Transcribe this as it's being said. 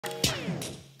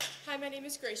Hi, my name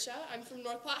is Gracia. I'm from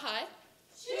North Platte High.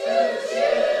 Choo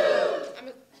choo!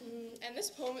 And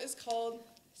this poem is called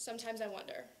Sometimes I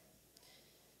Wonder.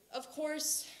 Of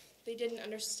course, they didn't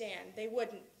understand. They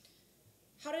wouldn't.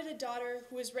 How did a daughter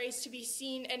who was raised to be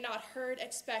seen and not heard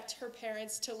expect her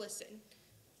parents to listen?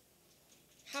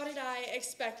 How did I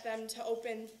expect them to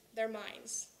open their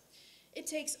minds? It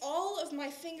takes all of my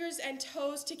fingers and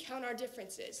toes to count our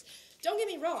differences. Don't get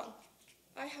me wrong.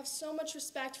 I have so much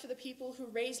respect for the people who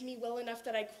raised me well enough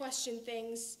that I question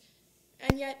things,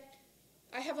 and yet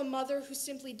I have a mother who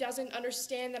simply doesn't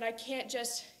understand that I can't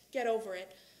just get over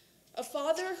it. A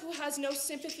father who has no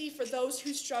sympathy for those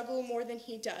who struggle more than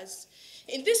he does.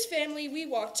 In this family, we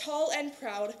walk tall and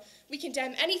proud. We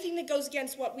condemn anything that goes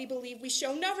against what we believe. We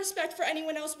show no respect for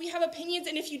anyone else. We have opinions,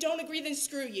 and if you don't agree, then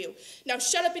screw you. Now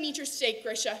shut up and eat your steak,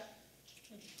 Grisha.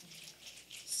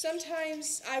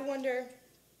 Sometimes I wonder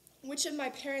which of my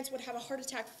parents would have a heart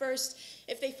attack first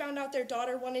if they found out their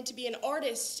daughter wanted to be an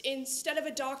artist instead of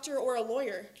a doctor or a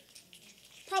lawyer.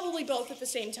 Probably both at the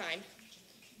same time.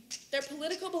 Their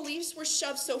political beliefs were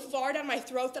shoved so far down my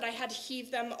throat that I had to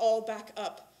heave them all back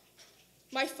up.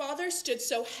 My father stood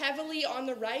so heavily on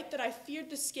the right that I feared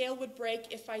the scale would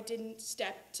break if I didn't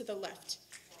step to the left.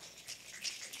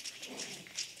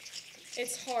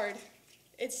 It's hard.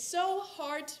 It's so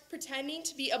hard pretending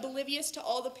to be oblivious to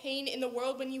all the pain in the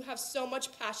world when you have so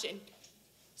much passion,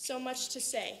 so much to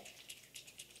say.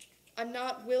 I'm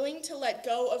not willing to let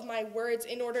go of my words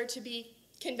in order to be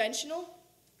conventional.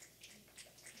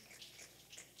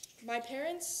 My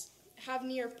parents have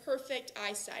near perfect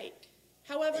eyesight.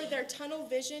 However, their tunnel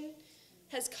vision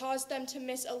has caused them to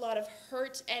miss a lot of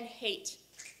hurt and hate.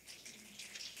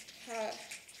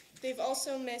 They've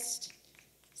also missed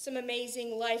some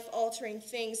amazing life-altering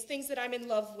things that I'm in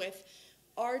love with,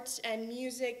 art and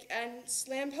music and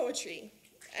slam poetry.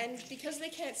 And because they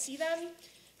can't see them,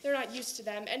 they're not used to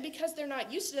them. And because they're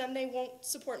not used to them, they won't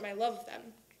support my love of them.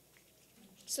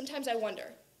 Sometimes I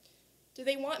wonder, do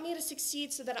they want me to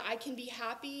succeed so that I can be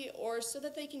happy, or so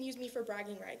that they can use me for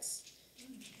bragging rights?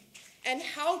 And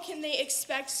how can they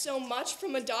expect so much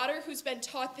from a daughter who's been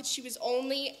taught that she was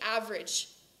only average?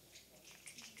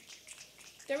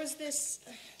 There was this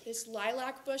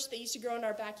lilac bush that used to grow in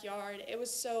our backyard. It was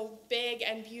so big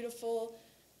and beautiful.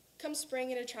 Come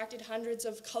spring, it attracted hundreds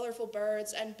of colorful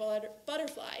birds and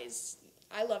butterflies.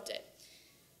 I loved it.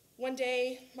 One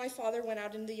day, my father went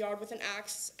out in the yard with an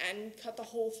axe and cut the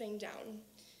whole thing down.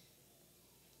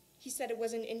 He said it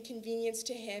was an inconvenience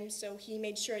to him, so he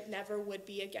made sure it never would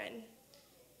be again.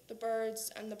 The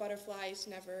birds and the butterflies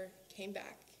never came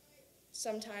back.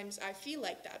 Sometimes I feel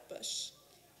like that bush.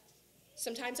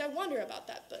 Sometimes I wonder about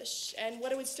that bush and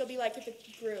what it would still be like if it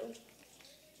grew.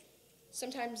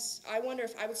 Sometimes I wonder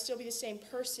if I would still be the same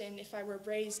person if I were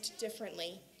raised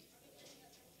differently.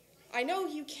 I know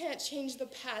you can't change the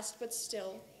past, but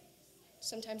still,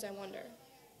 sometimes I wonder.